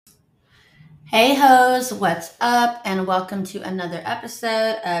Hey hoes, what's up? And welcome to another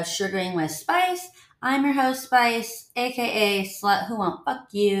episode of Sugaring with Spice. I'm your host, Spice, aka Slut Who Won't Fuck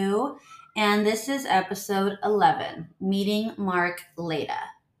You. And this is episode 11, Meeting Mark Leda.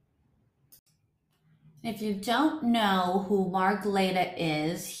 If you don't know who Mark Leda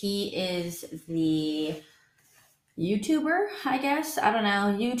is, he is the YouTuber, I guess. I don't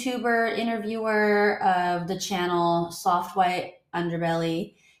know. YouTuber, interviewer of the channel Soft White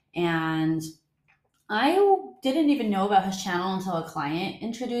Underbelly. And I didn't even know about his channel until a client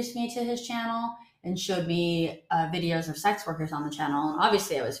introduced me to his channel and showed me videos of sex workers on the channel. And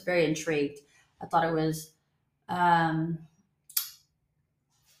obviously, I was very intrigued. I thought it was um,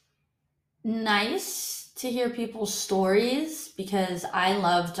 nice to hear people's stories because I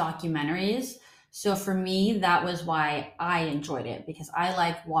love documentaries. So for me, that was why I enjoyed it because I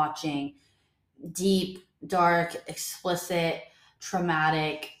like watching deep, dark, explicit,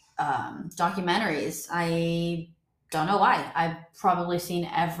 traumatic documentaries. I don't know why. I've probably seen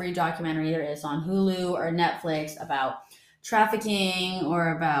every documentary there is on Hulu or Netflix about trafficking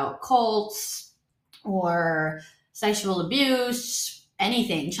or about cults or sexual abuse,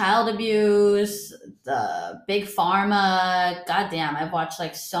 anything, child abuse, the big pharma. Goddamn, I've watched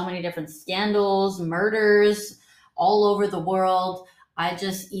like so many different scandals, murders all over the world. I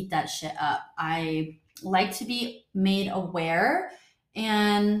just eat that shit up. I like to be made aware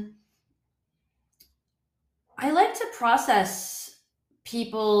and I like to process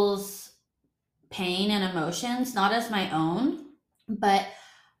people's pain and emotions, not as my own, but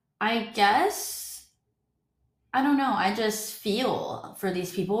I guess, I don't know, I just feel for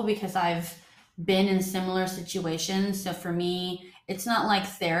these people because I've been in similar situations. So for me, it's not like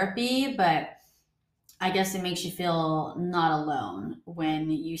therapy, but I guess it makes you feel not alone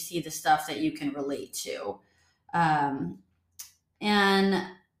when you see the stuff that you can relate to. Um, and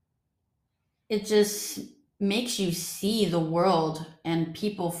it just makes you see the world and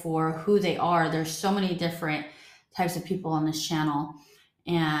people for who they are. There's so many different types of people on this channel,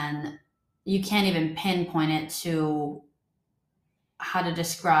 and you can't even pinpoint it to how to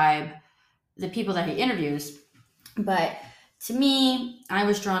describe the people that he interviews. But to me, I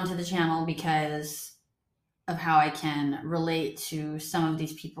was drawn to the channel because of how I can relate to some of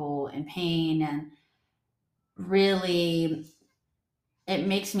these people in pain, and really it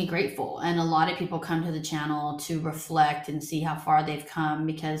makes me grateful. And a lot of people come to the channel to reflect and see how far they've come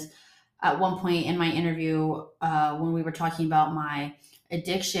because at one point in my interview, when we were talking about my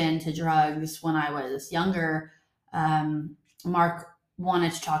addiction to drugs when I was younger, Mark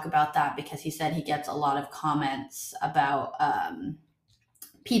wanted to talk about that because he said he gets a lot of comments about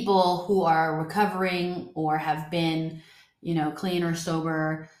people who are recovering or have been, clean or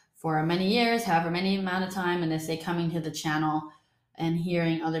sober for many years, however many amount of time, and they say coming to the channel and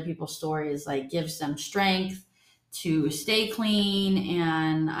hearing other people's stories like gives them strength to stay clean.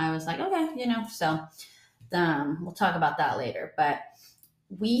 And I was like, okay, so we'll talk about that later. But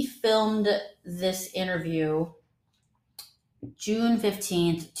we filmed this interview June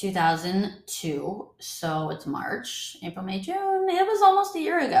 15th, 2002. So it's March, April, May, June. It was almost a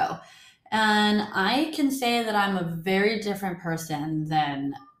year ago. And I can say that I'm a very different person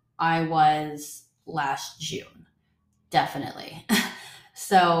than I was last June. Definitely.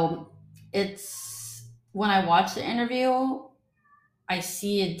 So it's when I watch the interview, I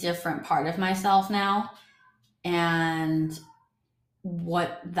see a different part of myself now and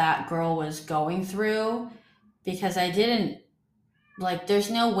what that girl was going through because I didn't like,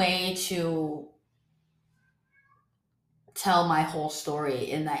 there's no way to tell my whole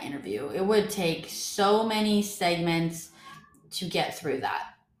story in that interview. It would take so many segments to get through that.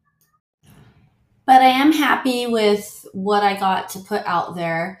 But I am happy with what I got to put out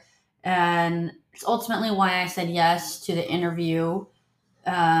there. And it's ultimately why I said yes to the interview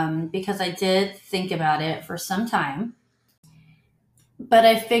because I did think about it for some time. But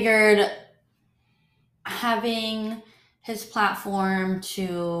I figured having his platform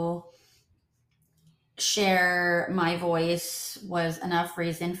to share my voice was enough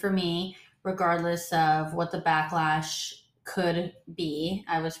reason for me, regardless of what the backlash could be.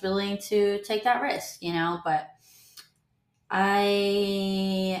 I was willing to take that risk, but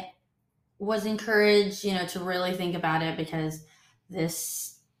I was encouraged, to really think about it because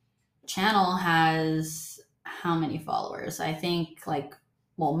this channel has how many followers? I think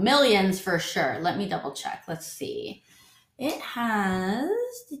millions for sure. Let me double check. Let's see. It has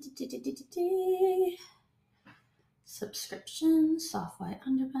subscription, Soft White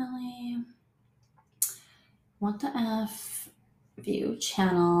Underbelly. What the F? View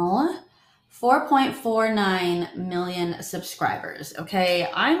channel. 4.49 million subscribers. Okay.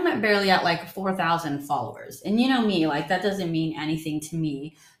 I'm barely at like 4,000 followers. And you know me, like that doesn't mean anything to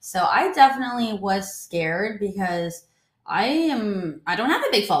me. So I definitely was scared because I don't have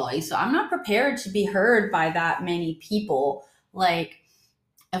a big following. So I'm not prepared to be heard by that many people. Like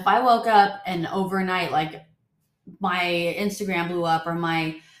if I woke up and overnight, like my Instagram blew up or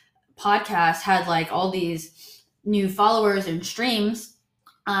my podcast had like all these new followers and streams,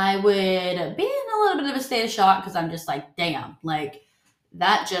 I would be in a little bit of a state of shock because I'm just like, damn, like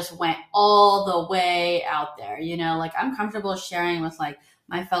that just went all the way out there. You know, like I'm comfortable sharing with like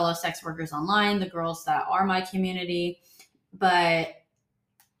my fellow sex workers online, the girls that are my community, but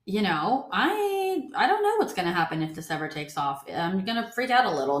you know, I don't know what's going to happen if this ever takes off. I'm going to freak out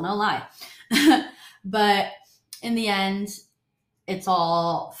a little, no lie. But in the end, it's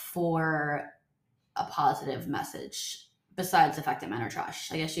all for a positive message besides the fact that men are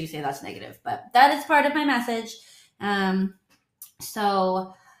trash. I guess you could say that's negative, but that is part of my message.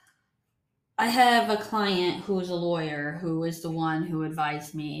 So I have a client who's a lawyer who is the one who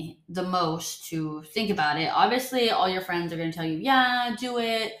advised me the most to think about it. Obviously, all your friends are going to tell you, yeah, do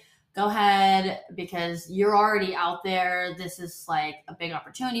it. Go ahead because you're already out there. This is like a big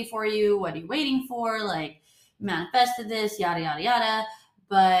opportunity for you. What are you waiting for? Like, manifested this, yada, yada, yada.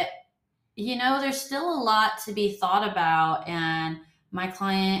 But you know, there's still a lot to be thought about, and my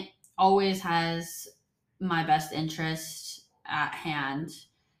client always has my best interest at hand,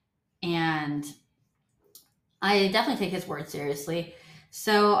 and I definitely take his word seriously.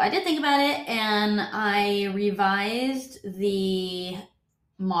 So I did think about it, and I revised the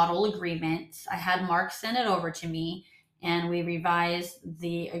model agreement. I had Mark send it over to me, and we revised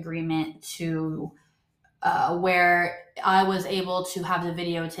the agreement to where I was able to have the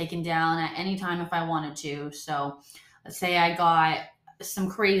video taken down at any time if I wanted to. So let's say I got some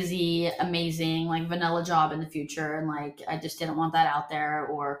crazy, amazing, like vanilla job in the future, and like I just didn't want that out there,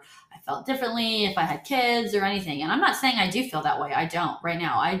 or I felt differently if I had kids or anything. And I'm not saying I do feel that way. I don't right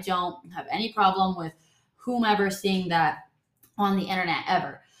now. I don't have any problem with whomever seeing that on the internet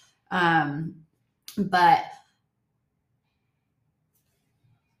ever. But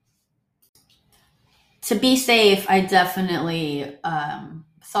to be safe, I definitely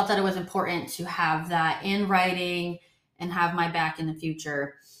thought that it was important to have that in writing and have my back in the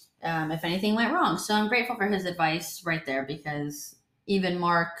future if anything went wrong. So I'm grateful for his advice right there because even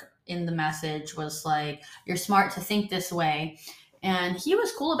Mark in the message was like, you're smart to think this way. And he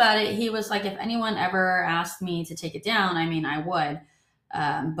was cool about it. He was like, if anyone ever asked me to take it down, I mean, I would,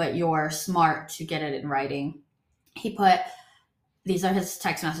 but you're smart to get it in writing. He put, these are his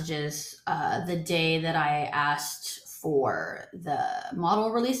text messages the day that I asked for the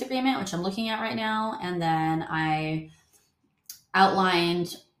model release agreement, which I'm looking at right now. And then I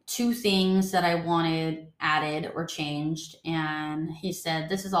outlined two things that I wanted added or changed. And he said,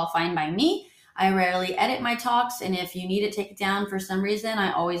 this is all fine by me. I rarely edit my talks. And if you need to take it down for some reason,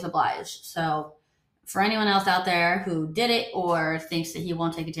 I always oblige. So for anyone else out there who did it or thinks that he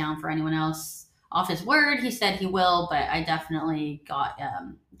won't take it down for anyone else, off his word, he said he will, but I definitely got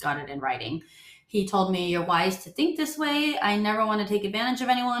it in writing. He told me, you're wise to think this way. I never want to take advantage of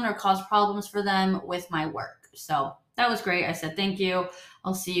anyone or cause problems for them with my work. So that was great. I said, thank you.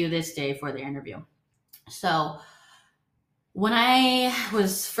 I'll see you this day for the interview. So when I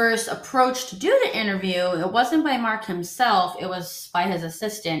was first approached to do the interview, it wasn't by Mark himself. It was by his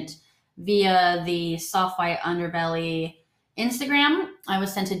assistant via the Soft White Underbelly Instagram. I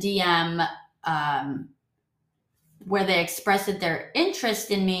was sent a DM where they expressed their interest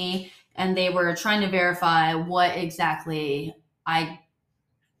in me, and they were trying to verify what exactly I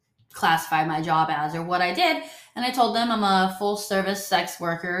classified my job as or what I did. And I told them I'm a full service sex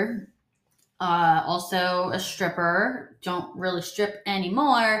worker, also a stripper. Don't really strip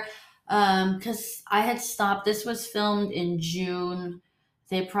anymore because I had stopped. This was filmed in June.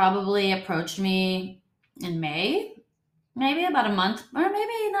 They probably approached me in May, maybe about a month, or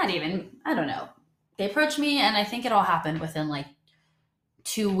maybe not even. I don't know. They approached me, and I think it all happened within like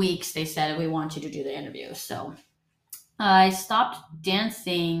 2 weeks. They said, we want you to do the interview. So I stopped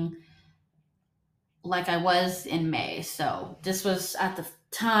dancing like I was in May. So this was at the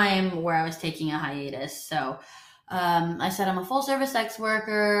time where I was taking a hiatus. So I said, I'm a full service sex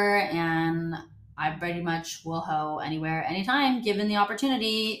worker, and I pretty much will hoe anywhere, anytime, given the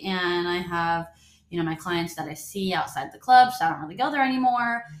opportunity. And I have, you know, my clients that I see outside the club, so I don't really go there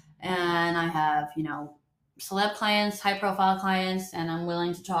anymore. And I have, you know, celeb clients, high profile clients, and I'm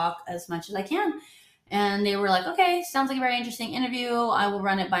willing to talk as much as I can. And they were like, okay, sounds like a very interesting interview. I will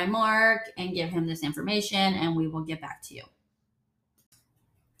run it by Mark and give him this information, and we will get back to you.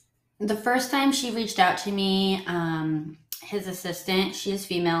 The first time she reached out to me, his assistant, she is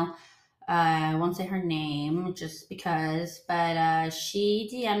female. I won't say her name just because, but she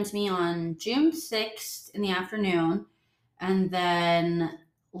DM'd me on June 6th in the afternoon. And then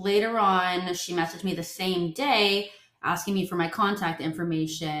later on, she messaged me the same day asking me for my contact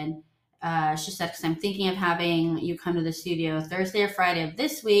information. She said, because I'm thinking of having you come to the studio Thursday or Friday of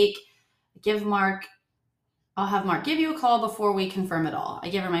this week. Give Mark I'll have Mark give you a call before we confirm it all. I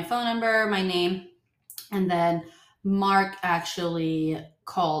give her my phone number, my name, and then Mark actually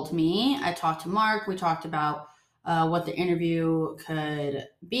called me. I talked to Mark. We talked about what the interview could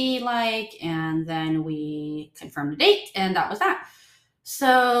be like, and then we confirmed a date, and that was that.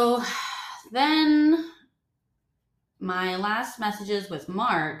 So then my last messages with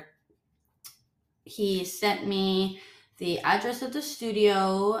Mark, he sent me the address of the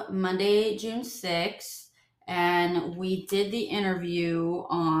studio Monday, June 6th, and we did the interview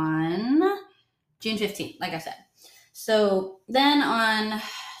on June 15th, like I said. So then on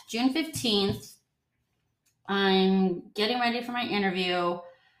June 15th, I'm getting ready for my interview,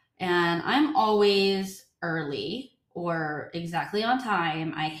 and I'm always early or exactly on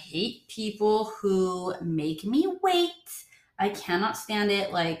time. I hate people who make me wait. I cannot stand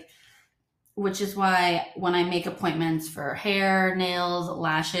it. Like, which is why when I make appointments for hair, nails,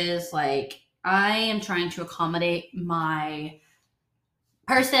 lashes, like I am trying to accommodate my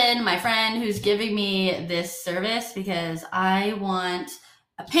person, my friend who's giving me this service because I want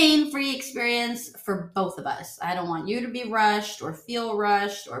a pain free experience for both of us. I don't want you to be rushed or feel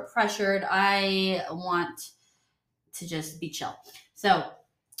rushed or pressured. I want to just be chill. So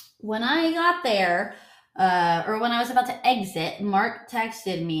when I got there, or when I was about to exit, Mark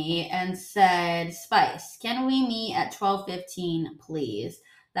texted me and said, "Spice, can we meet at 12:15, please?"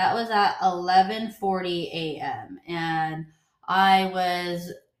 That was at 11:40 a.m. and I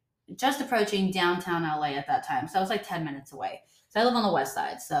was just approaching downtown LA at that time. So I was like 10 minutes away. So I live on the west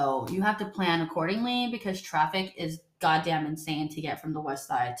side. So you have to plan accordingly because traffic is goddamn insane to get from the west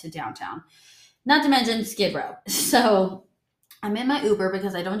side to downtown. Not to mention Skid Row. So I'm in my Uber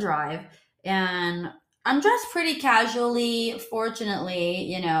because I don't drive, and I'm dressed pretty casually,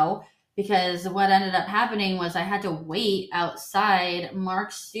 fortunately, because what ended up happening was I had to wait outside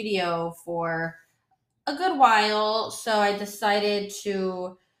Mark's studio for a good while. So I decided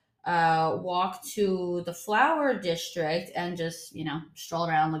to walk to the flower district and just, stroll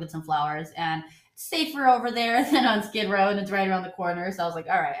around, look at some flowers. And it's safer over there than on Skid Row, and it's right around the corner. So I was like,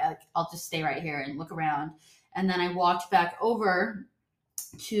 all right, I'll just stay right here and look around. And then I walked back over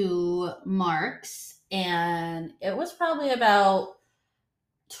to Mark's, and it was probably about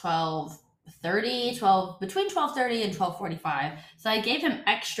 12:30, 12 between 12:30 and 12:45. So I gave him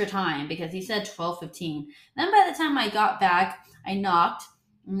extra time because he said 12:15. Then by the time I got back, I knocked.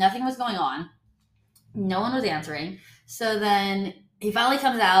 Nothing was going on. No one was answering. So then he finally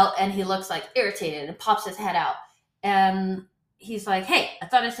comes out and he looks like irritated and pops his head out. And he's like, "Hey, I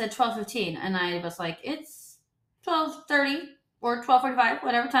thought I said 12:15." And I was like, "It's 12:30 or 12:45,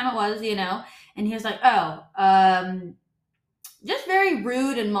 whatever time it was." And he was like, "Oh, just very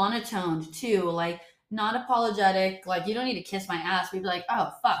rude and monotoned too, like not apologetic, like you don't need to kiss my ass." We'd be like,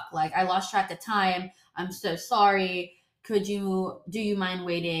 "Oh fuck, like I lost track of time. I'm so sorry. Do you mind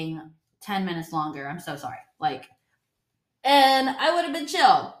waiting 10 minutes longer? I'm so sorry." Like, and I would have been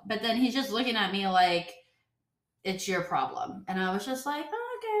chill. But then he's just looking at me like it's your problem. And I was just like,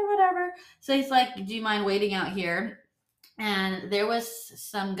 "Oh, okay, whatever." So he's like, "Do you mind waiting out here?" And there was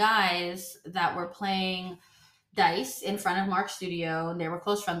some guys that were playing dice in front of Mark's studio, and they were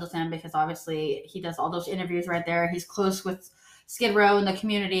close friends with him because obviously he does all those interviews right there. He's close with Skid Row and the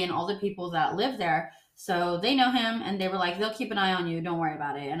community and all the people that live there. So they know him, and they were like, "They'll keep an eye on you. Don't worry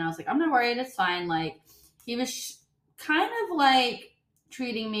about it." And I was like, "I'm not worried. It's fine." Like, he was kind of like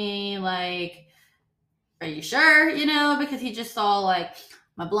treating me like, "Are you sure?" Because he just saw like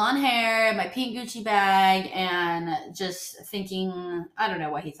my blonde hair, my pink Gucci bag, and just thinking, I don't know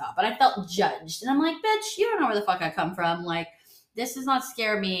what he thought, but I felt judged. And I'm like, "Bitch, you don't know where the fuck I come from. Like, this does not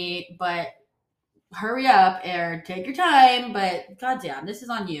scare me, but hurry up or take your time. But goddamn, this is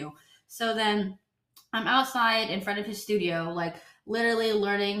on you." So then I'm outside in front of his studio, like literally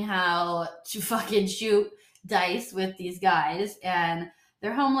learning how to fucking shoot dice with these guys. And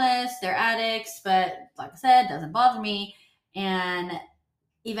they're homeless, they're addicts, but like I said, doesn't bother me. And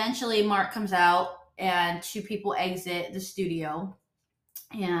eventually Mark comes out and two people exit the studio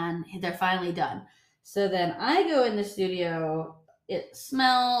and they're finally done. So then I go in the studio. It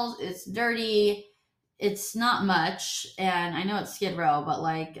smells, it's dirty, it's not much. And I know it's Skid Row, but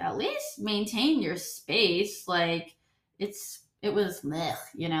like at least maintain your space. Like, it was meh,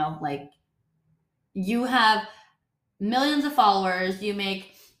 you know, like you have millions of followers, you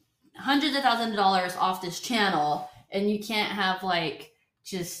make hundreds of thousands of dollars off this channel, and you can't have like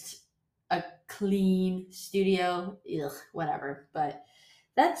just a clean studio. Ugh, whatever. But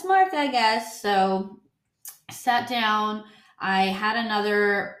that's Mark, I guess. So sat down. I had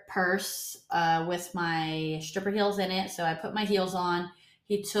another purse with my stripper heels in it, so I put my heels on.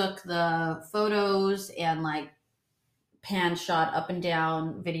 He took the photos and like pan shot up and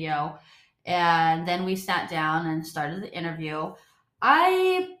down video, and then we sat down and started the interview.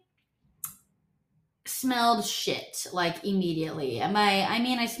 I smelled shit like immediately.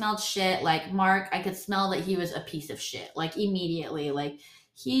 I smelled shit like Mark. I could smell that he was a piece of shit like immediately. Like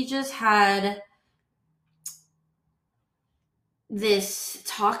he just had this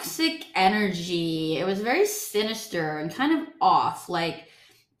toxic energy. It was very sinister and kind of off. Like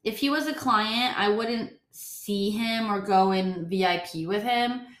if he was a client, I wouldn't see him or go in VIP with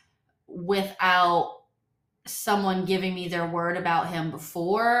him without someone giving me their word about him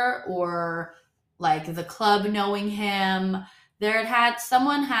before, or like the club knowing him.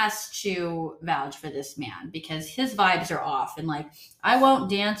 Someone has to vouch for this man because his vibes are off, and like I won't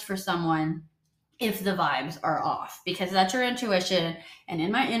dance for someone if the vibes are off, because that's your intuition. And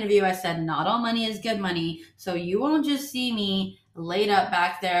in my interview I said not all money is good money, so you won't just see me laid up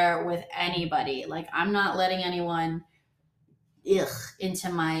back there with anybody. Like I'm not letting anyone into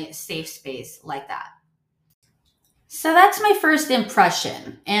my safe space like that. So that's my first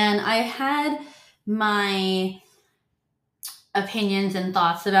impression. And I had my opinions and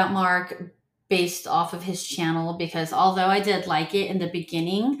thoughts about Mark based off of his channel, because although I did like it in the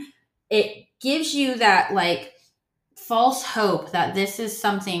beginning, it gives you that like false hope that this is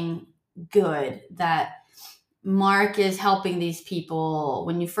something good, that Mark is helping these people.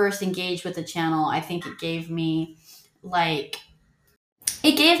 When you first engage with the channel, I think it gave me a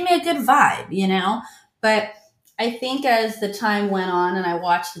good vibe, you know? But I think as the time went on and I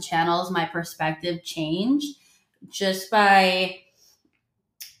watched the channels, my perspective changed just by,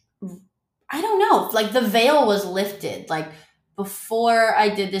 I don't know, like the veil was lifted. Like before I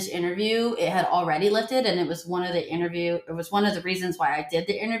did this interview, it had already lifted, and it was one of the reasons why I did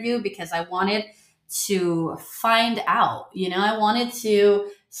the interview, because I wanted to find out, you know, I wanted to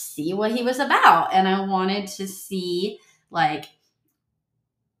see what he was about, and I wanted to see like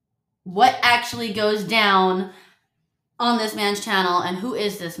what actually goes down on this man's channel and who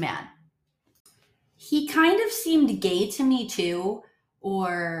is this man. He kind of seemed gay to me too,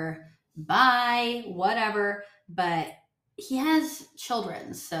 or bi, whatever, but he has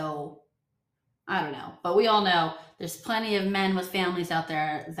children, so I don't know. But we all know there's plenty of men with families out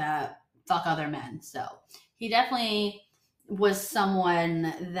there that fuck other men. So he definitely was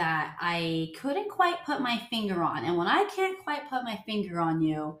someone that I couldn't quite put my finger on. And when I can't quite put my finger on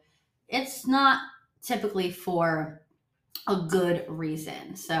you, it's not typically for a good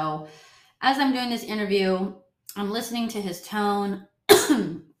reason. So as I'm doing this interview, I'm listening to his tone,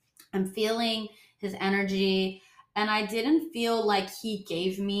 I'm feeling his energy, and I didn't feel like he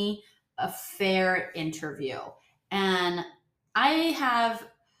gave me a fair interview. And I have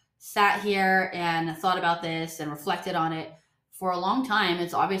sat here and thought about this and reflected on it for a long time.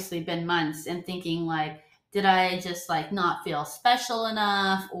 It's obviously been months, and thinking like, did I just like not feel special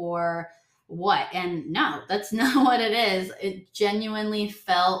enough or what? And no, that's not what it is. It genuinely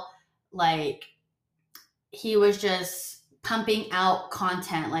felt like he was just pumping out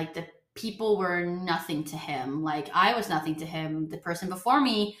content. Like the people were nothing to him. Like I was nothing to him. The person before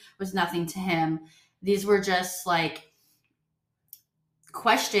me was nothing to him. These were just like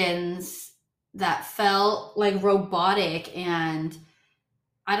questions that felt like robotic, and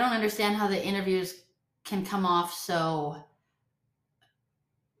I don't understand how the interviews can come off so,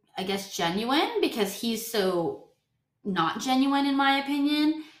 I guess, genuine, because he's so not genuine in my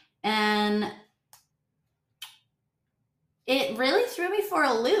opinion. And it really threw me for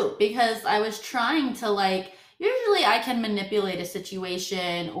a loop, because I was trying to like, usually I can manipulate a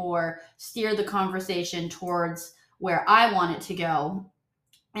situation or steer the conversation towards where I want it to go.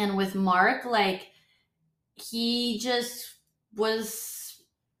 And with Mark, like he just was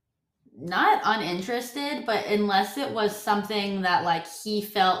not uninterested, but unless it was something that like he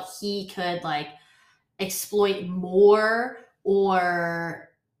felt he could like exploit more or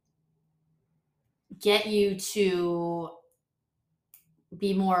get you to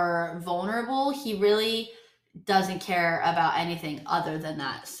be more vulnerable, he really doesn't care about anything other than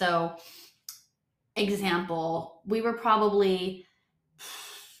that. So, example, we were probably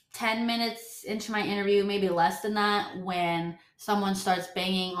 10 minutes into my interview, maybe less than that, when someone starts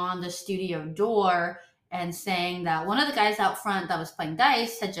banging on the studio door, and saying that one of the guys out front that was playing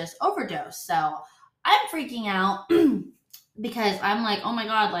dice had just overdosed. So I'm freaking out because I'm like, oh my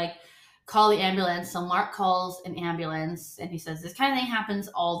God, like, call the ambulance. So Mark calls an ambulance and he says, this kind of thing happens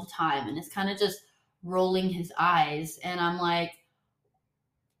all the time. And it's kind of just rolling his eyes. And I'm like,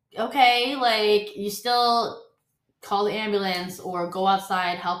 okay, like, you still call the ambulance or go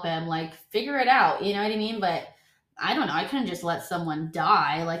outside, help him, like, figure it out. You know what I mean? But I don't know. I couldn't just let someone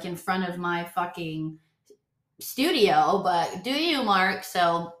die, like, in front of my fucking studio. But do you, Mark?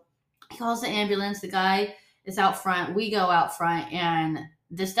 So he calls the ambulance. The guy is out front. We go out front, and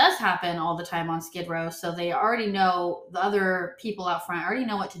this does happen all the time on Skid Row. So they already know, the other people out front already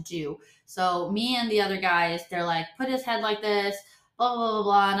know what to do. So me and the other guys, they're like, put his head like this, blah, blah, blah,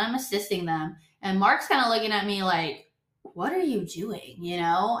 blah. And I'm assisting them. And Mark's kind of looking at me like, what are you doing? You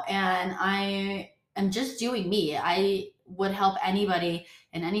know? And I am just doing me. I would help anybody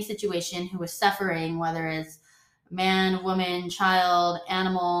in any situation who is suffering, whether it's man, woman, child,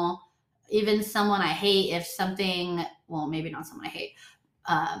 animal, even someone I hate. If something, well, maybe not someone I hate,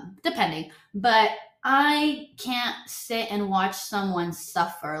 depending. But I can't sit and watch someone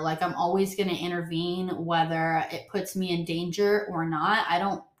suffer. Like, I'm always going to intervene, whether it puts me in danger or not. I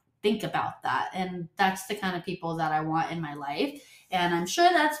don't think about that. And that's the kind of people that I want in my life. And I'm sure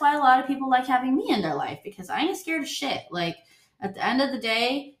that's why a lot of people like having me in their life, because I ain't scared of shit. Like, at the end of the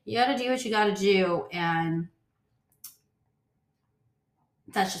day, you got to do what you got to do. And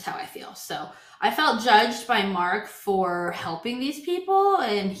that's just how I feel. So I felt judged by Mark for helping these people,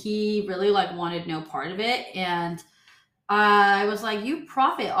 and he really like wanted no part of it. And I was like, you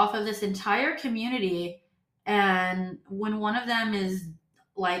profit off of this entire community, and when one of them is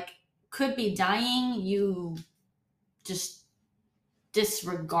like, could be dying, you just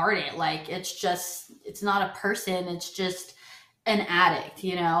disregard it. Like, it's not a person, it's just an addict,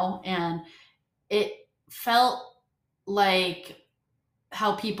 you know? And it felt like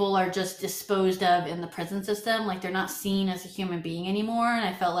how people are just disposed of in the prison system. Like, they're not seen as a human being anymore. And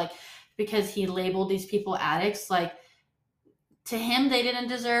I felt like because he labeled these people addicts, like, to him, they didn't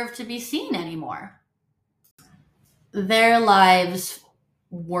deserve to be seen anymore. Their lives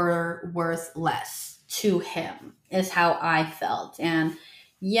were worth less to him, is how I felt. And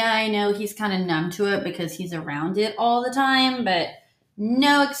yeah, I know he's kind of numb to it because he's around it all the time, but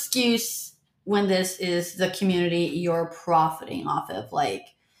no excuse when this is the community you're profiting off of. Like,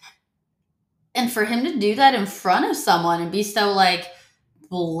 and for him to do that in front of someone and be so like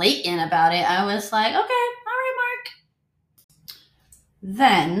blatant about it, I was like, okay, all right, Mark.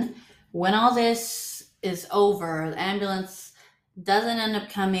 Then, when all this is over, the ambulance doesn't end up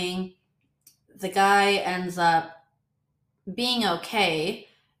coming. The guy ends up being okay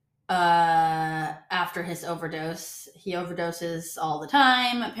after his overdose. He overdoses all the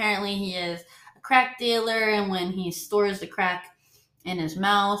time. Apparently, he is a crack dealer, and when he stores the crack in his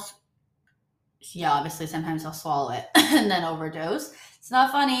mouth, yeah, obviously sometimes he'll swallow it and then overdose. It's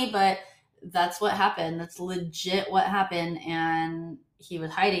not funny, but that's what happened. That's legit what happened. And he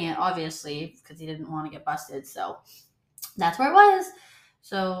was hiding it, obviously, because he didn't want to get busted. So that's where it was.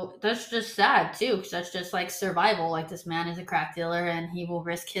 So that's just sad, too, because that's just like survival. Like, this man is a crack dealer and he will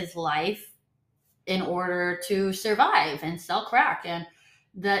risk his life in order to survive and sell crack. And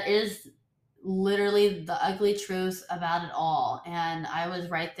that is literally the ugly truth about it all. And I was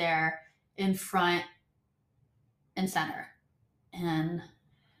right there in front and center. And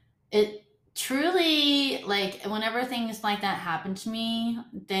it truly, like, whenever things like that happen to me,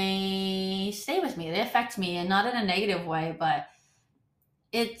 they stay with me. They affect me, and not in a negative way, but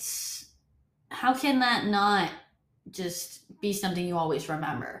it's, how can that not just be something you always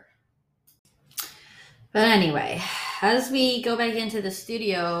remember? But anyway, as we go back into the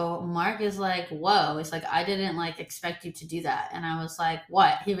studio, Mark is like, whoa. It's like, I didn't like expect you to do that. And I was like,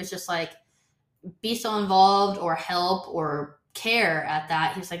 what? He was just like, be so involved or help or care at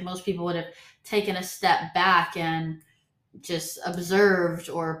that. He was like, most people would have taken a step back and just observed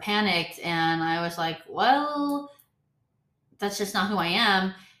or panicked. And I was like, well, that's just not who I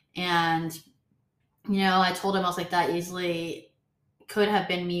am. And, you know, I told him, I was like, that easily could have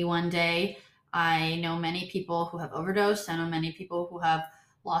been me one day. I know many people who have overdosed. I know many people who have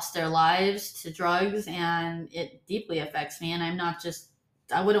lost their lives to drugs, and it deeply affects me. And I'm not just,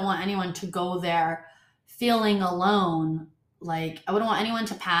 I wouldn't want anyone to go there feeling alone. Like, I wouldn't want anyone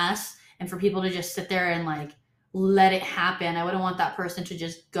to pass and for people to just sit there and like let it happen. I wouldn't want that person to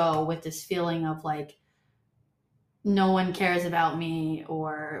just go with this feeling of like, no one cares about me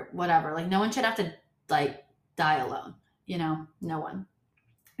or whatever. Like, no one should have to like die alone, you know, no one.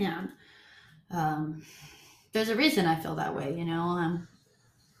 And there's a reason I feel that way, you know.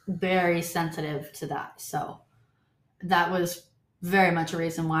 very sensitive to that. So that was very much a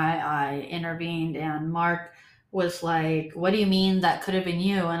reason why I intervened. And Mark was like, "What do you mean that could have been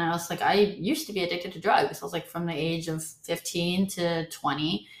you?" And I was like, "I used to be addicted to drugs. I was like from the age of 15 to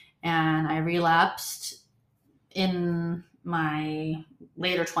 20, and I relapsed in my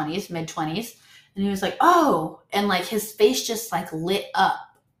later 20s, mid 20s." And he was like, "Oh," and like his face just like lit up.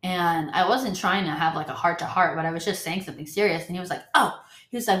 And I wasn't trying to have like a heart to heart, but I was just saying something serious. And he was like, "Oh,"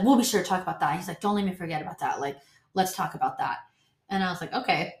 he was like, "We'll be sure to talk about that." He's like, "Don't let me forget about that. Like, let's talk about that." And I was like,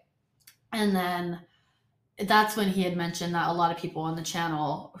 "Okay." And then that's when he had mentioned that a lot of people on the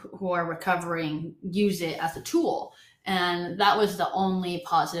channel who are recovering use it as a tool. And that was the only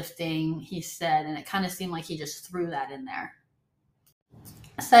positive thing he said. And it kind of seemed like he just threw that in there.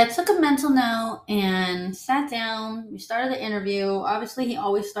 So I took a mental note and sat down. We started the interview. Obviously, he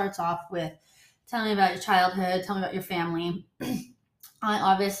always starts off with, "Tell me about your childhood, tell me about your family." I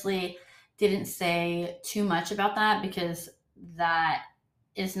obviously didn't say too much about that because that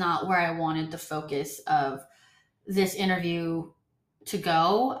is not where I wanted the focus of this interview to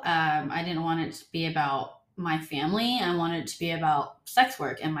go. I didn't want it to be about my family. I wanted it to be about sex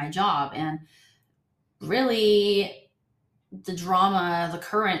work and my job. And really, the drama, the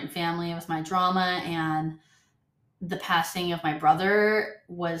current family with my drama and the passing of my brother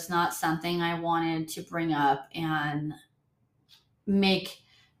was not something I wanted to bring up and make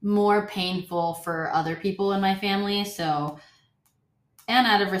more painful for other people in my family. So, and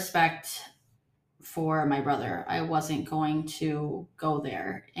out of respect for my brother, I wasn't going to go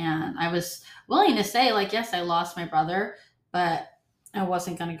there. And I was willing to say, like, yes, I lost my brother, but I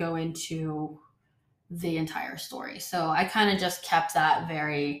wasn't going to go into the entire story. So I kind of just kept that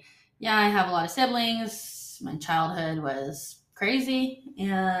very, yeah, I have a lot of siblings. My childhood was crazy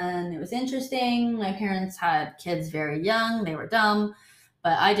and it was interesting. My parents had kids very young, they were dumb,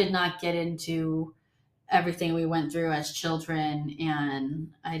 but I did not get into everything we went through as children.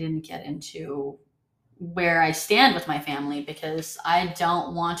 And I didn't get into where I stand with my family because I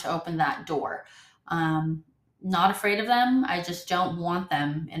don't want to open that door. Um, Not afraid of them. I just don't want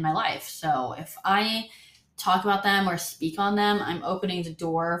them in my life. So if I talk about them or speak on them, I'm opening the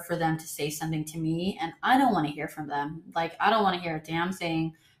door for them to say something to me. And I don't want to hear from them. Like, I don't want to hear a damn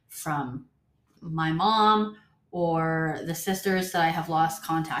thing from my mom or the sisters that I have lost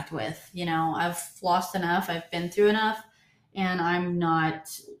contact with. You know, I've lost enough, I've been through enough, and I'm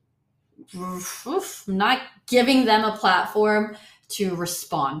not giving them a platform to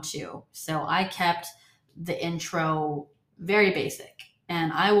respond to. So I kept the intro very basic,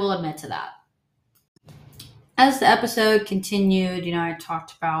 and I will admit to that. As the episode continued, I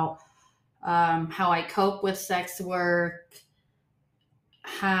talked about how I cope with sex work,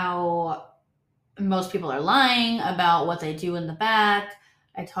 how most people are lying about what they do in the back.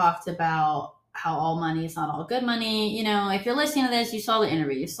 I talked about how all money is not all good money. If you're listening to this, you saw the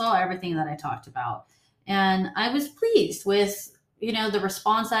interview, you saw everything that I talked about. And I was pleased with, the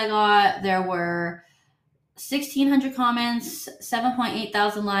response I got. There were 1,600 comments, 7.8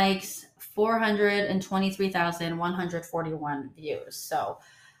 thousand likes, 423,141 views. So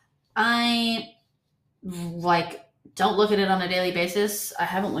I like don't look at it on a daily basis. I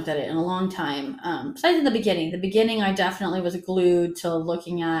haven't looked at it in a long time. Besides in the beginning. The beginning, I definitely was glued to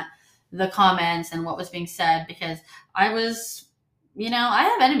looking at the comments and what was being said because I was, I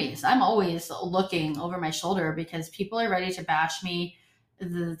have enemies. I'm always looking over my shoulder because people are ready to bash me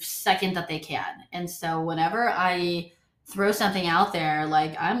the second that they can. And so whenever I throw something out there,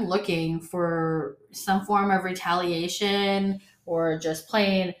 like I'm looking for some form of retaliation or just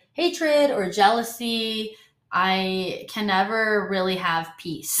plain hatred or jealousy. I can never really have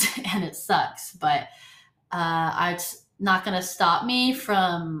peace and it sucks, but it's not going to stop me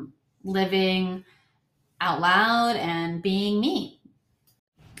from living out loud and being me.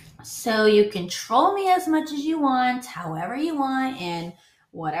 So you can troll me as much as you want, however you want, in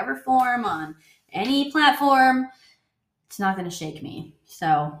whatever form, on any platform. It's not going to shake me.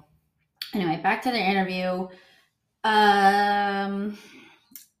 So, anyway, back to the interview. I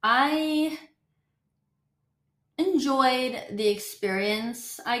enjoyed the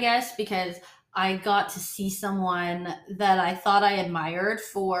experience, I guess, because I got to see someone that I thought I admired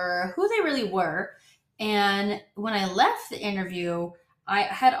for who they really were. And when I left the interview, I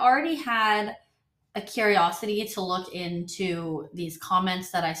had already had a curiosity to look into these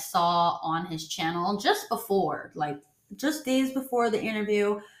comments that I saw on his channel just before, like just days before the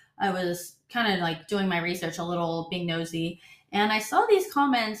interview. I was kind of like doing my research a little, being nosy, and I saw these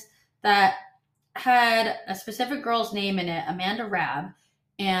comments that had a specific girl's name in it, Amanda Rabb,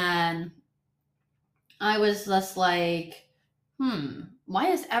 and I was just like, why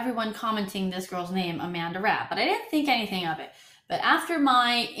is everyone commenting this girl's name, Amanda Rabb? But I didn't think anything of it. But after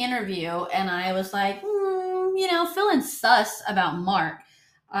my interview, and I was like, feeling sus about Mark,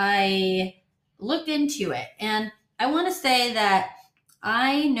 I looked into it. And I want to say that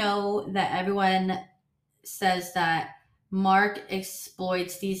I know that everyone says that Mark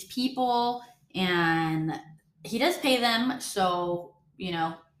exploits these people and he does pay them. So,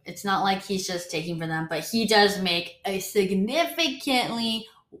 it's not like he's just taking from them, but he does make a significantly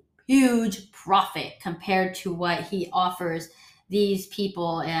huge profit compared to what he offers these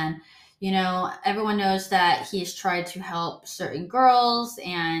people. And, everyone knows that he's tried to help certain girls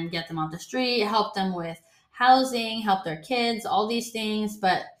and get them off the street, help them with housing, help their kids, all these things.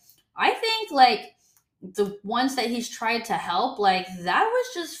 But I think, like, the ones that he's tried to help, like, that was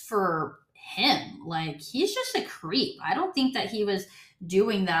just for him. Like, he's just a creep. I don't think that he was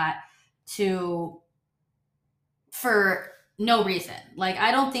doing that for no reason. Like,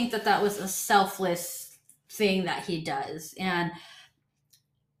 I don't think that that was a selfless thing that he does. And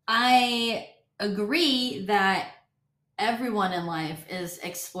I agree that everyone in life is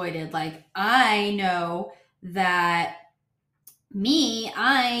exploited. Like, I know that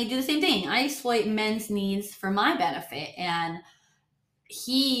I do the same thing. I exploit men's needs for my benefit, and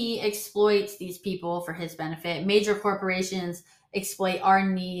he exploits these people for his benefit. Major corporations exploit our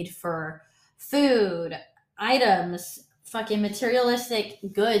need for food, items, fucking materialistic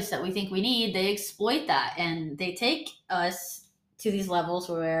goods that we think we need. They exploit that, and they take us to these levels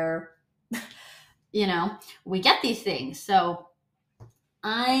where we get these things. So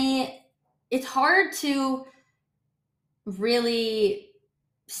it's hard to really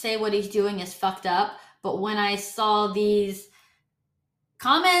say what he's doing is fucked up, but when I saw these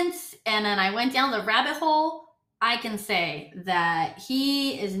comments and then I went down the rabbit hole, I can say that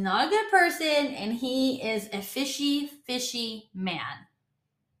he is not a good person and he is a fishy man.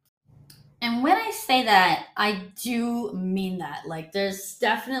 And when I say that, I do mean that. Like, there's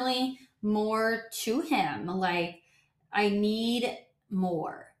definitely more to him. Like, I need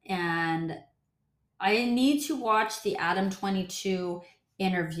more. And I need to watch the Adam 22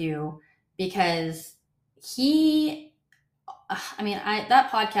 interview because that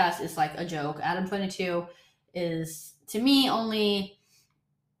podcast is like a joke. Adam 22 is, to me, only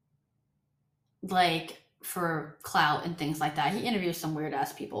like for clout and things like that. He interviews some weird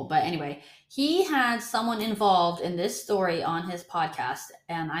ass people. But anyway, he had someone involved in this story on his podcast,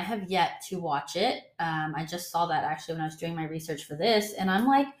 and I have yet to watch it. I just saw that actually when I was doing my research for this, and I'm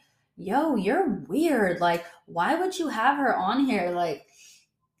like, yo, you're weird. Like, why would you have her on here? Like,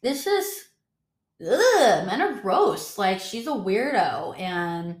 this is, men are gross. Like, she's a weirdo,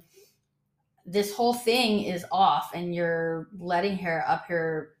 and this whole thing is off, and you're letting her up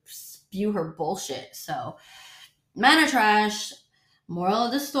here spew her bullshit. So, men are trash. Moral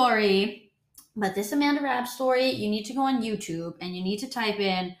of the story. But this Amanda Rabb story, you need to go on YouTube and you need to type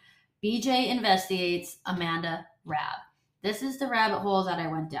in BJ investigates Amanda Rabb. This is the rabbit hole that I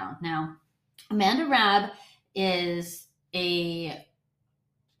went down. Now, Amanda Rabb is a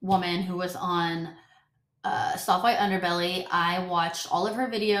woman who was on Soft White Underbelly. I watched all of her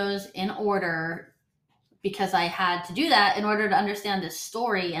videos in order because I had to do that in order to understand this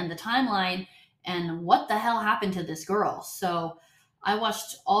story and the timeline and what the hell happened to this girl. So I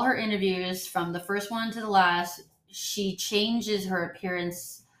watched all her interviews from the first one to the last. She changes her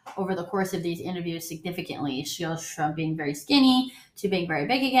appearance over the course of these interviews significantly. She goes from being very skinny to being very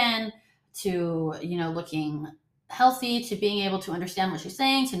big again, to, looking healthy, to being able to understand what she's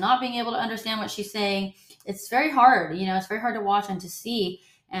saying, to not being able to understand what she's saying. It's very hard, it's very hard to watch and to see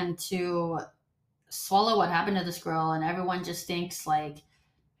and to swallow what happened to this girl. And everyone just thinks like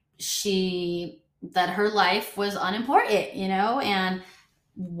that her life was unimportant, and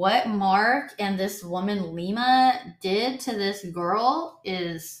what Mark and this woman Lima did to this girl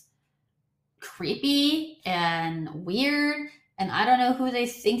is creepy and weird. And I don't know who they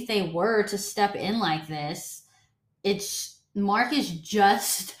think they were to step in like this. Mark is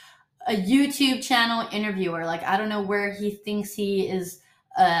just a YouTube channel interviewer. Like, I don't know where he thinks he is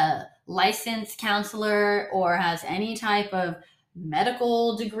a licensed counselor or has any type of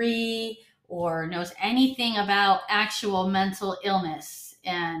medical degree or knows anything about actual mental illness.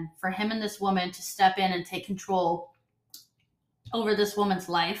 And for him and this woman to step in and take control over this woman's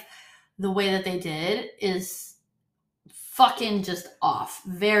life the way that they did is fucking just off.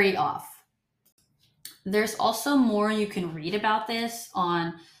 Very off. There's also more you can read about this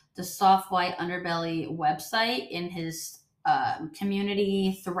on the Soft White Underbelly website in his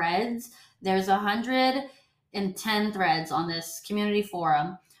community threads. There's 110 threads on this community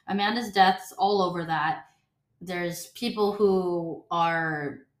forum. Amanda's death's all over that. there's people who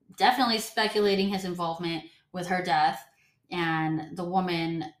are definitely speculating his involvement with her death and the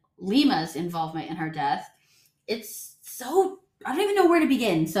woman Lima's involvement in her death. It's so, I don't even know where to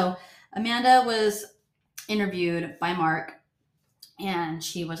begin. So Amanda was interviewed by Mark, and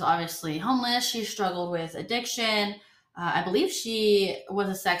she was obviously homeless. She struggled with addiction. I believe she was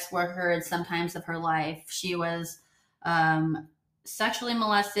a sex worker in some times of her life. She was um, sexually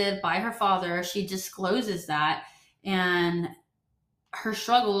molested by her father. She discloses that and her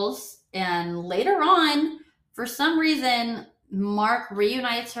struggles. And later on, for some reason, Mark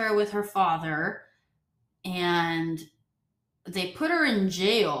reunites her with her father, and they put her in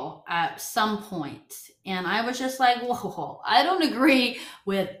jail at some point. And I was just like, whoa, I don't agree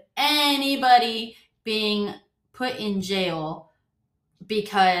with anybody being put in jail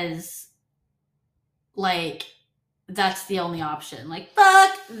because, like, that's the only option. Like,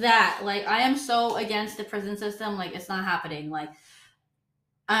 fuck that. Like, I am so against the prison system. Like, it's not happening. Like,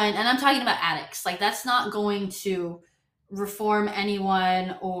 and I'm talking about addicts. Like, that's not going to reform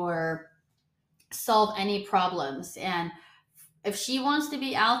anyone or solve any problems. And if she wants to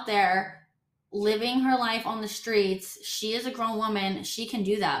be out there living her life on the streets, she is a grown woman. She can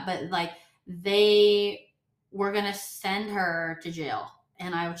do that. But like, they were going to send her to jail.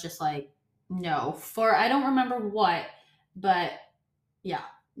 And I was just like, no, for I don't remember what, but yeah,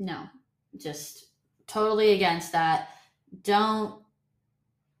 no, just totally against that. Don't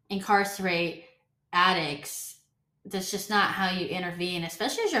incarcerate addicts. That's just not how you intervene,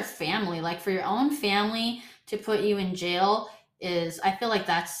 especially as your family. Like, for your own family to put you in jail is, I feel like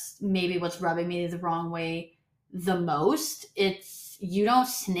that's maybe what's rubbing me the wrong way the most. It's, you don't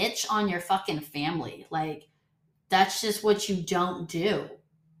snitch on your fucking family. Like, that's just what you don't do.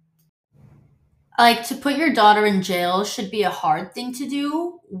 Like, to put your daughter in jail should be a hard thing to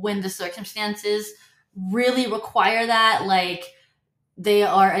do when the circumstances really require that. Like, they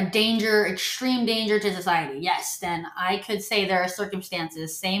are a danger, extreme danger to society. Yes, then I could say there are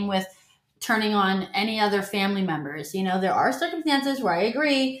circumstances. Same with turning on any other family members. You know, there are circumstances where I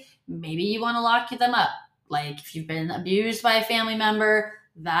agree, maybe you want to lock them up. Like, if you've been abused by a family member,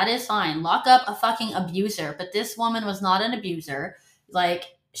 that is fine. Lock up a fucking abuser. But this woman was not an abuser. Like,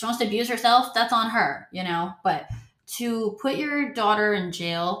 she wants to abuse herself, that's on her, you know? But to put your daughter in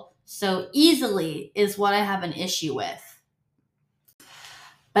jail so easily is what I have an issue with.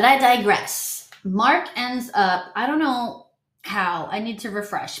 But I digress. Mark ends up, I don't know how, I need to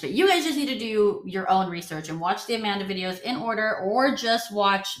refresh, but you guys just need to do your own research and watch the Amanda videos in order, or just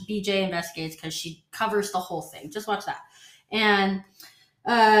watch BJ Investigates because she covers the whole thing. Just watch that. And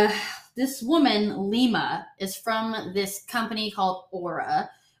this woman, Lima, is from this company called Aura,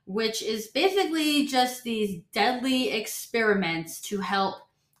 which is basically just these deadly experiments to help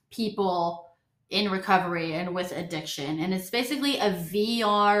people in recovery and with addiction. And it's basically a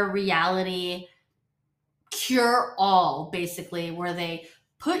VR reality cure all, basically, where they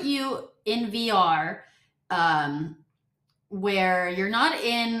put you in VR, where you're not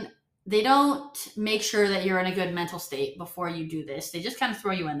in, they don't make sure that you're in a good mental state before you do this. They just kind of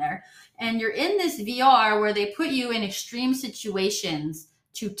throw you in there. And you're in this VR where they put you in extreme situations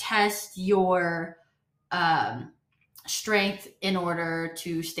to test your strength in order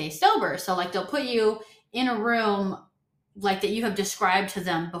to stay sober. So, like, they'll put you in a room like that you have described to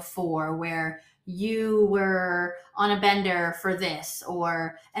them before, where you were on a bender for this,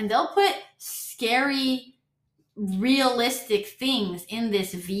 or, and they'll put scary, realistic things in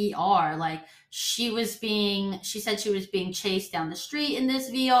this VR. Like, she said she was being chased down the street in this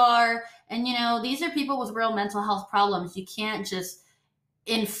VR. And, you know, these are people with real mental health problems. You can't just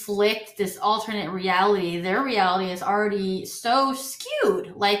inflict this alternate reality. Their reality is already so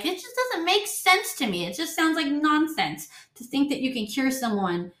skewed. Like, it just doesn't make sense to me. It just sounds like nonsense to think that you can cure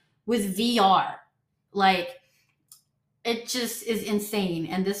someone with VR. Like, it just is insane.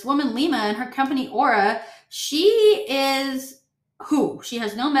 And this woman, Lima, and her company, Aura, she is who? She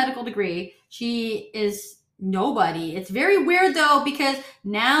has no medical degree. She is nobody. It's very weird, though, because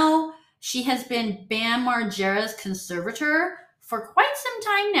now she has been Bam Margera's conservator for quite some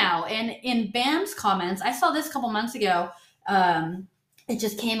time now. And in Bam's comments, I saw this a couple months ago. It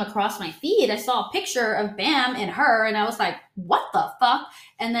just came across my feed. I saw a picture of Bam and her, and I was like, what the fuck?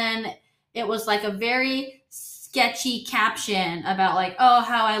 And then it was like a very sketchy caption about, like, oh,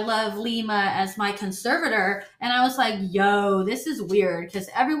 how I love Lima as my conservator. And I was like, yo, this is weird, because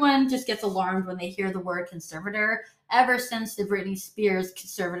everyone just gets alarmed when they hear the word conservator ever since the Britney Spears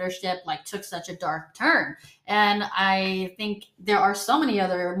conservatorship, like, took such a dark turn. And I think there are so many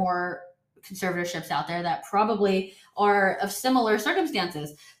other more conservatorships out there that probably are of similar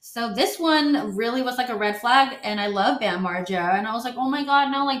circumstances. So this one really was like a red flag, and I love Bam Margera, and I was like, oh my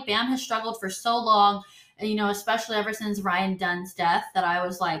god, no, like Bam has struggled for so long, and, you know, especially ever since Ryan Dunn's death, that I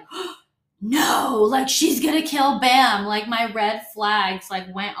was like, no, like she's gonna kill Bam. Like my red flags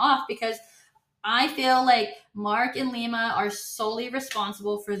like went off, because I feel like Mark and Lima are solely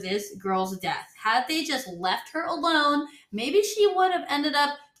responsible for this girl's death. Had they just left her alone, maybe she would have ended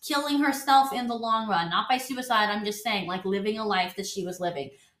up killing herself in the long run. Not by suicide, I'm just saying, like living a life that she was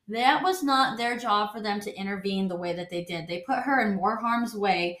living. That was not their job for them to intervene the way that they did. They put her in more harm's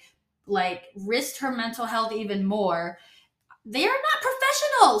way, like risked her mental health even more. They are not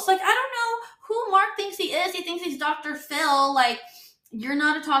professionals. Like, I don't know who Mark thinks he is. He thinks he's Dr. Phil. Like, you're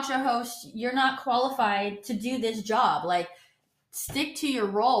not a talk show host. You're not qualified to do this job. Like, stick to your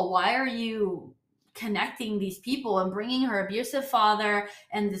role. Why are you connecting these people and bringing her abusive father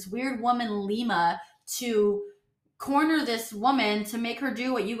and this weird woman, Lima, to corner this woman to make her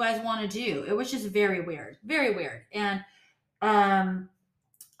do what you guys want to do? It was just very weird. Very weird. And,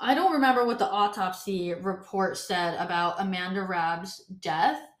 I don't remember what the autopsy report said about Amanda Rabb's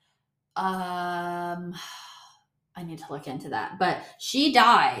death. Um, I need to look into that. But she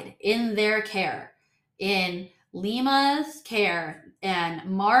died in their care, in Lima's care. And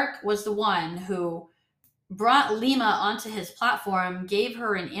Mark was the one who brought Lima onto his platform, gave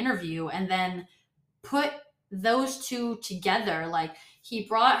her an interview, and then put those two together. Like, he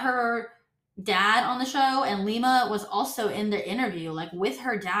brought her dad on the show, and Lima was also in the interview, like with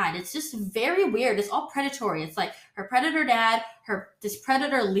her dad. It's just very weird. It's all predatory. It's like her predator dad, this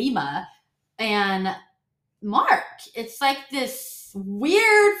predator Lima, and Mark. It's like this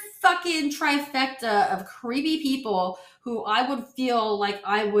weird fucking trifecta of creepy people who I would feel like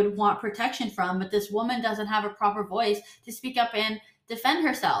I would want protection from, but this woman doesn't have a proper voice to speak up and defend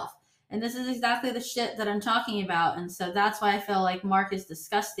herself. And this is exactly the shit that I'm talking about. And so that's why I feel like Mark is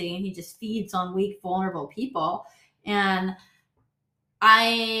disgusting, and he just feeds on weak, vulnerable people. And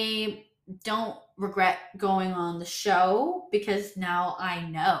I don't regret going on the show, because now I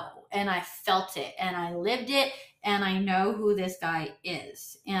know, and I felt it, and I lived it, and I know who this guy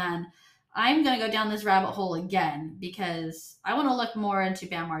is. And I'm going to go down this rabbit hole again, because I want to look more into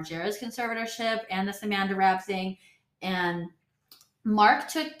Bam Margera's conservatorship and this Amanda Rabb thing. And Mark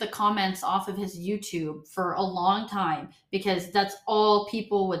took the comments off of his YouTube for a long time, because that's all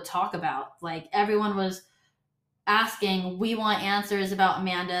people would talk about. Like, everyone was asking, we want answers about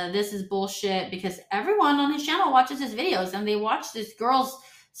Amanda. This is bullshit, because everyone on his channel watches his videos, and they watch this girl's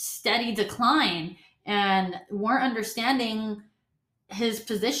steady decline and weren't understanding his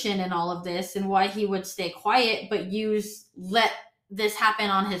position in all of this, and why he would stay quiet but let this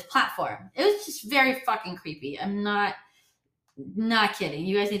happen on his platform. It was just very fucking creepy. I'm not kidding.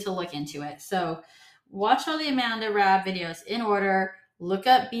 You guys need to look into it. So watch all the Amanda Rabb videos in order. Look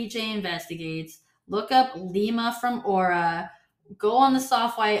up BJ Investigates. Look up Lima from Aura. Go on the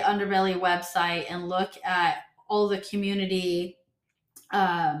Soft White Underbelly website and look at all the community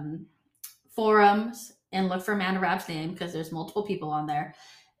forums, and look for Amanda Rabb's name, because there's multiple people on there,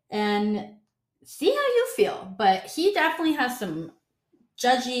 and see how you feel. But he definitely has some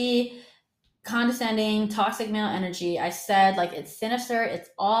judgy, condescending, toxic male energy. I said, like, it's sinister, it's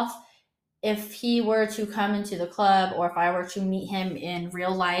off. If he were to come into the club, or if I were to meet him in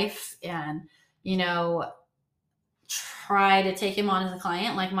real life and, you know, try to take him on as a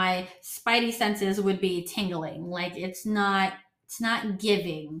client, like, my spidey senses would be tingling. Like, it's not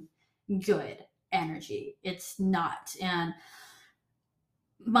giving good energy. It's not. And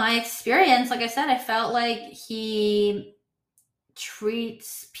my experience, like I said, I felt like he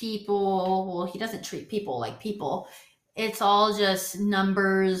treats people, well, he doesn't treat people like people. It's all just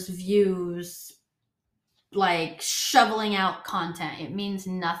numbers, views, like shoveling out content. It means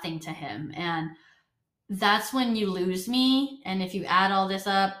nothing to him. And that's when you lose me. And if you add all this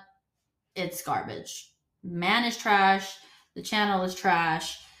up, it's garbage. Man is trash. The channel is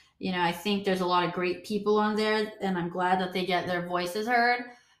trash. You know, I think there's a lot of great people on there, and I'm glad that they get their voices heard.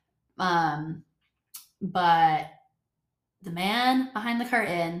 But the man behind the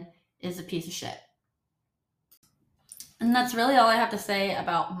curtain is a piece of shit. And that's really all I have to say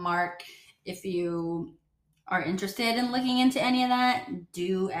about Mark. If you are interested in looking into any of that,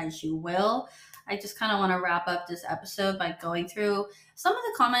 do as you will. I just kind of want to wrap up this episode by going through some of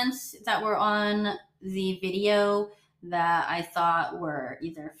the comments that were on the video that I thought were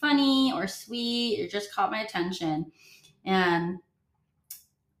either funny or sweet or just caught my attention. And,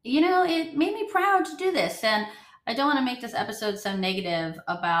 you know, it made me proud to do this. And I don't want to make this episode so negative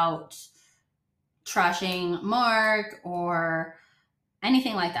about trashing Mark or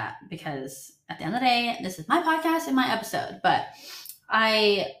anything like that, because at the end of the day, this is my podcast and my episode. But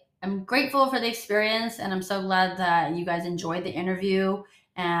I am grateful for the experience, and I'm so glad that you guys enjoyed the interview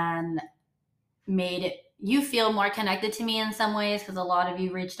and made you feel more connected to me in some ways, because a lot of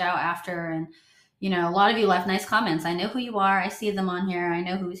you reached out after, and a lot of you left nice comments. I know who you are. I see them on here. I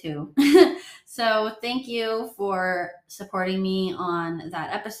know who's who. So thank you for supporting me on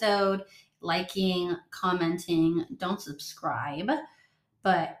that episode, liking, commenting. Don't subscribe,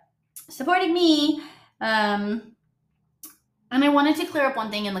 but supporting me. And I wanted to clear up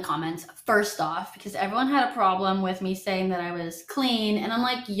one thing in the comments first off, because everyone had a problem with me saying that I was clean. And I'm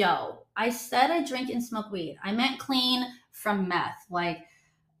like, yo, I said I drink and smoke weed. I meant clean from meth. Like,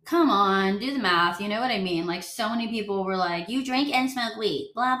 come on, do the math. You know what I mean? Like, so many people were like, you drink and smoke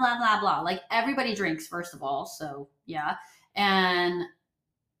weed, blah, blah, blah, blah. Like, everybody drinks, first of all. So, yeah. And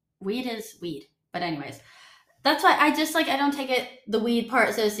weed is weed. But anyways, that's why I don't take the weed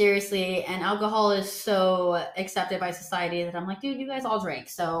part so seriously, and alcohol is so accepted by society that I'm like, dude, you guys all drink.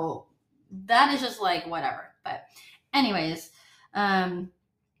 So that is just like, whatever. But anyways,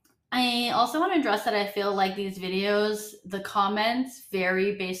 I also want to address that I feel like these videos, the comments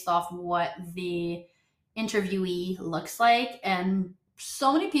vary based off what the interviewee looks like. And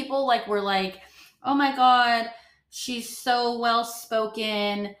so many people were like, oh my God, she's so well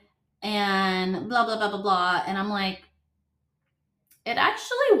spoken and blah, blah, blah, blah, blah. And I'm like, it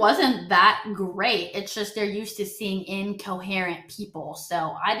actually wasn't that great. It's just they're used to seeing incoherent people.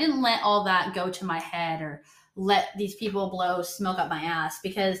 So I didn't let all that go to my head or let these people blow smoke up my ass,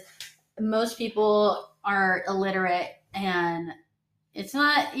 because most people are illiterate and it's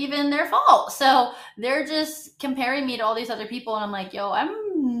not even their fault. So they're just comparing me to all these other people. And I'm like, yo,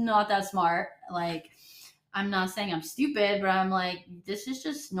 I'm not that smart. Like, I'm not saying I'm stupid, but I'm like, this is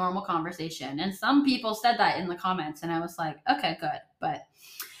just normal conversation. And some people said that in the comments, and I was like, okay, good. But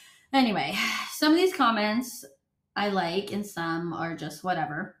anyway, some of these comments I like, and some are just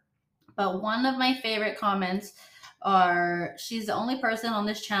whatever. But one of my favorite comments are, she's the only person on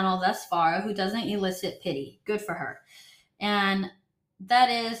this channel thus far who doesn't elicit pity. Good for her. And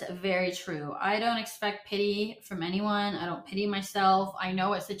that is very true. I don't expect pity from anyone. I don't pity myself. I know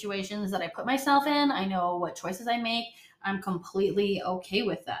what situations that I put myself in. I know what choices I make. I'm completely okay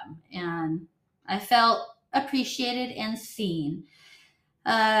with them. And I felt appreciated and seen.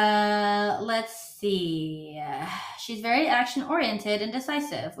 Let's see. She's very action-oriented and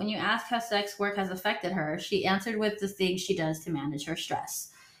decisive. When you ask how sex work has affected her, she answered with the things she does to manage her stress.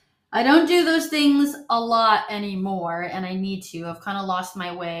 I don't do those things a lot anymore, and I need to. I've kind of lost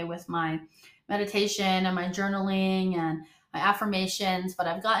my way with my meditation and my journaling and my affirmations, but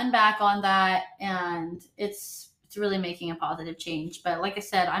I've gotten back on that, and it's really making a positive change. But like I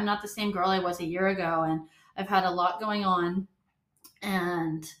said, I'm not the same girl I was a year ago, and I've had a lot going on,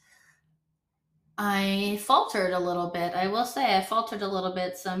 and I faltered a little bit. I will say I faltered a little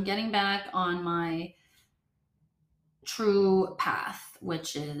bit, so I'm getting back on my true path,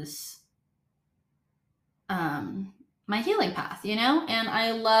 which is my healing path, and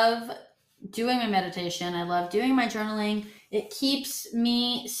I love doing my meditation. I love doing my journaling. It keeps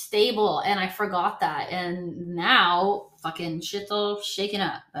me stable, and I forgot that, and now fucking shit's all shaken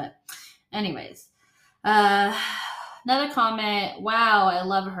up. But anyways, another comment, wow, I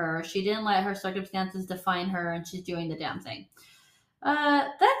love her. She didn't let her circumstances define her, and she's doing the damn thing.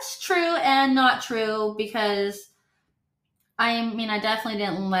 That's true and not true, because I definitely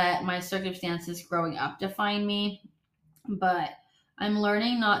didn't let my circumstances growing up define me, but I'm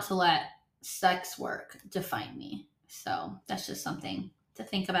learning not to let sex work define me. So that's just something to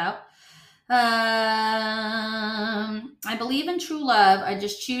think about. I believe in true love. I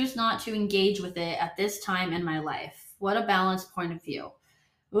just choose not to engage with it at this time in my life. What a balanced point of view.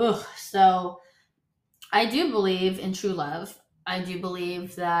 Ugh. So I do believe in true love. I do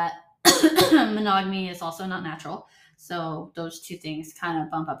believe that monogamy is also not natural. So those two things kind of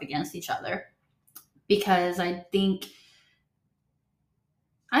bump up against each other, because I think,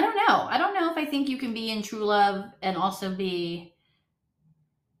 I don't know if I think you can be in true love and also be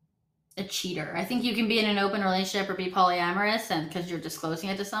a cheater. I think you can be in an open relationship or be polyamorous, and because you're disclosing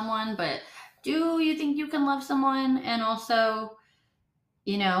it to someone, but do you think you can love someone and also,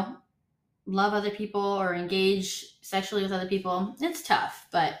 love other people or engage sexually with other people? It's tough,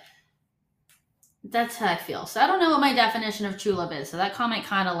 but that's how I feel. So I don't know what my definition of true love is. So that comment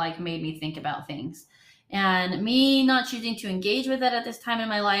kind of made me think about things. And me not choosing to engage with it at this time in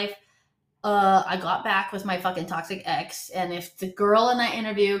my life, I got back with my fucking toxic ex. And if the girl in that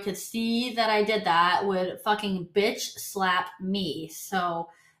interview could see that I did that, would fucking bitch slap me. So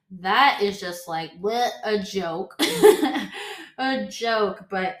that is just what a joke. a joke,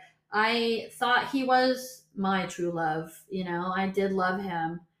 but I thought he was my true love. I did love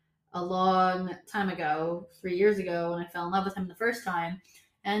him a long time ago, 3 years ago, when I fell in love with him the first time.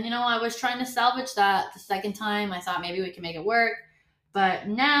 And, I was trying to salvage that the second time. I thought maybe we can make it work. But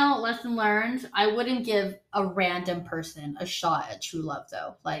now, lesson learned, I wouldn't give a random person a shot at true love,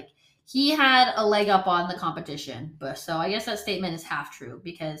 though. Like, he had a leg up on the competition. But so I guess that statement is half true,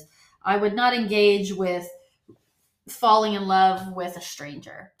 because I would not engage with falling in love with a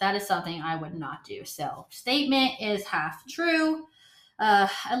stranger. That is something I would not do. So, statement is half true.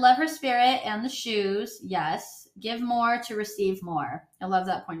 I love her spirit and the shoes. Yes. Give more to receive more. I love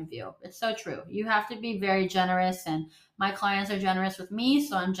that point of view. It's so true. You have to be very generous, and my clients are generous with me,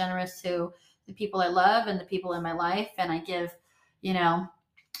 so I'm generous to the people I love and the people in my life, and I give,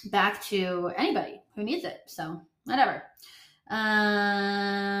 back to anybody who needs it. So, whatever.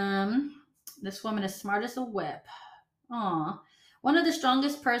 This woman is smart as a whip. Aw. One of the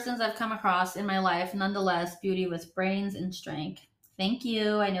strongest persons I've come across in my life, nonetheless, beauty with brains and strength. Thank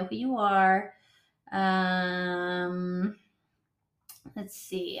you. I know who you are. Let's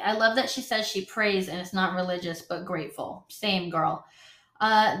see. I love that she says she prays and it's not religious but grateful. Same, girl.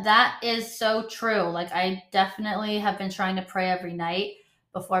 That is so true. Like, I definitely have been trying to pray every night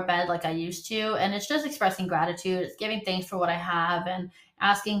before bed like I used to. And it's just expressing gratitude. It's giving thanks for what I have and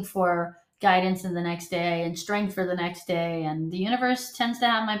asking for guidance in the next day and strength for the next day. And the universe tends to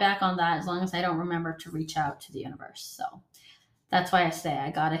have my back on that as long as I don't remember to reach out to the universe. So that's why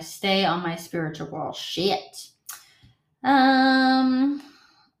I gotta stay on my spiritual girl shit. How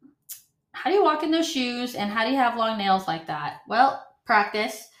do you walk in those shoes, and how do you have long nails like that? Well,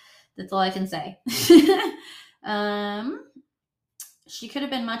 practice. That's all I can say. She could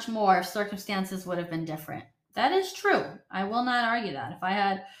have been much more if circumstances would have been different. That is true. I will not argue that. If I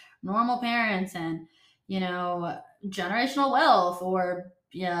had normal parents and, generational wealth or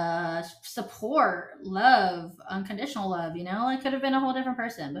support, love, unconditional love, I could have been a whole different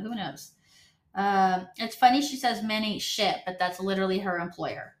person, but who knows? It's funny she says men ain't shit, but that's literally her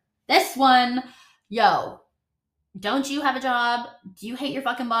employer. This one, yo, don't you have a job? Do you hate your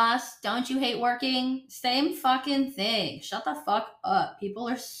fucking boss? Don't you hate working? Same fucking thing. Shut the fuck up. People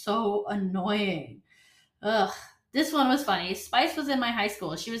are so annoying. Ugh. This one was funny. Spice was in my high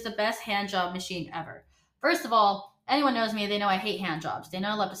school. She was the best hand job machine ever. First of all, anyone knows me, they know I hate hand jobs. They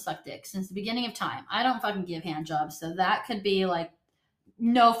know I love to suck dick since the beginning of time. I don't fucking give hand jobs, so that could be like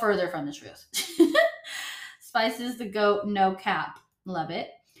no further from the truth. Spice is the goat, no cap. Love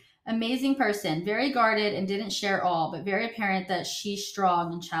it. Amazing person, very guarded and didn't share all, but very apparent that she's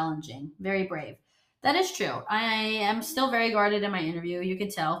strong and challenging. Very brave. That is true. I am still very guarded in my interview, you can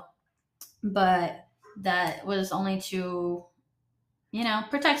tell. But that was only to,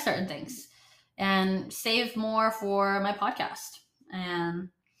 protect certain things and save more for my podcast. And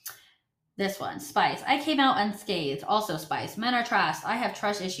this one, Spice. I came out unscathed. Also, Spice. Men are trash. I have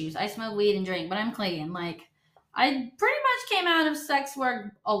trust issues. I smoke weed and drink, but I'm clean. Like, I pretty much came out of sex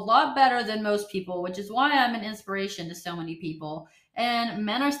work a lot better than most people, which is why I'm an inspiration to so many people. And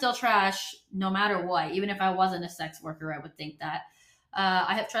men are still trash no matter what. Even if I wasn't a sex worker, I would think that.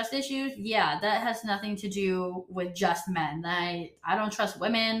 I have trust issues. Yeah, that has nothing to do with just men. I don't trust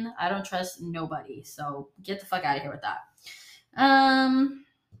women. I don't trust nobody. So get the fuck out of here with that.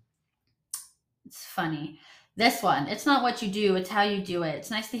 It's funny. This one, it's not what you do, it's how you do it.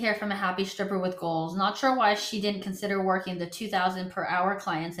 It's nice to hear from a happy stripper with goals. Not sure why she didn't consider working the 2,000 per hour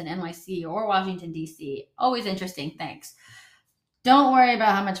clients in NYC or Washington, D.C. Always interesting, thanks. Don't worry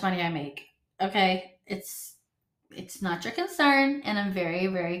about how much money I make, okay? It's not your concern, and I'm very,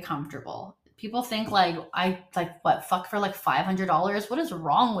 very comfortable. People think fuck for like $500? What is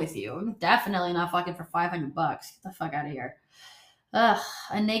wrong with you? I'm definitely not fucking for $500. Get the fuck out of here. Ugh,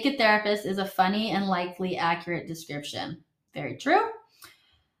 a naked therapist is a funny and likely accurate description. Very true.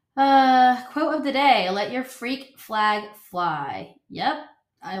 Quote of the day, let your freak flag fly. Yep,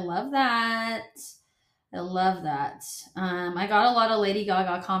 I love that. I love that. I got a lot of Lady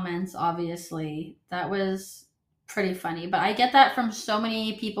Gaga comments, obviously. That was pretty funny. But I get that from so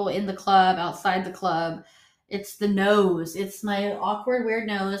many people in the club, outside the club. It's the nose. It's my awkward, weird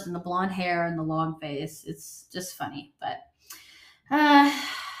nose and the blonde hair and the long face. It's just funny. But I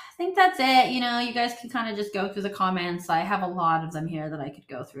think that's it. You guys can kind of just go through the comments. I have a lot of them here that I could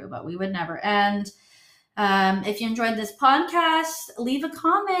go through, but we would never end. If you enjoyed this podcast, leave a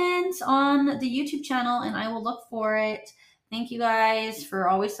comment on the YouTube channel and I will look for it. Thank you guys for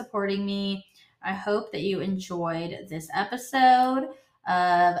always supporting me. I hope that you enjoyed this episode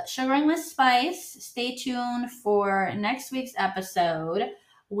of Sugaring with Spice. Stay tuned for next week's episode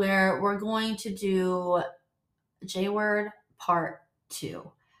where we're going to do J-word part 2.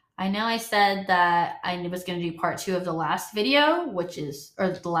 I know I said that I was going to do part 2 of the last video, or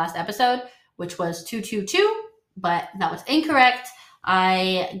the last episode, which was 222, but that was incorrect.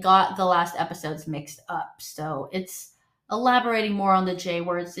 I got the last episodes mixed up. So it's elaborating more on the J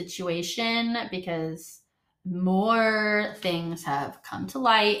word situation because more things have come to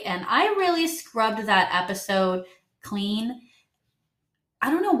light, and I really scrubbed that episode clean. I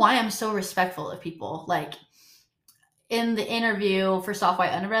don't know why I'm so respectful of people. Like, in the interview for Soft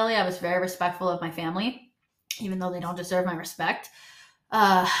White Underbelly, I was very respectful of my family, even though they don't deserve my respect.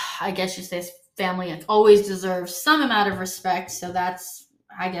 I guess you say family always deserves some amount of respect, so that's,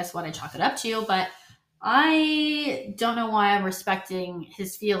 I guess, what I chalk it up to. But I don't know why I'm respecting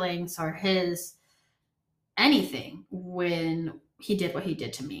his feelings or his anything when he did what he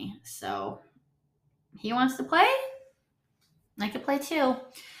did to me. So he wants to play, I could play too.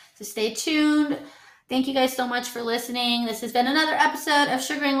 So stay tuned. Thank you guys so much for listening. This has been another episode of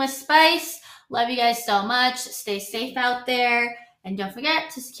Sugaring with Spice. Love you guys so much. Stay safe out there. And don't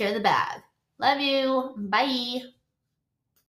forget to secure the bag. Love you. Bye.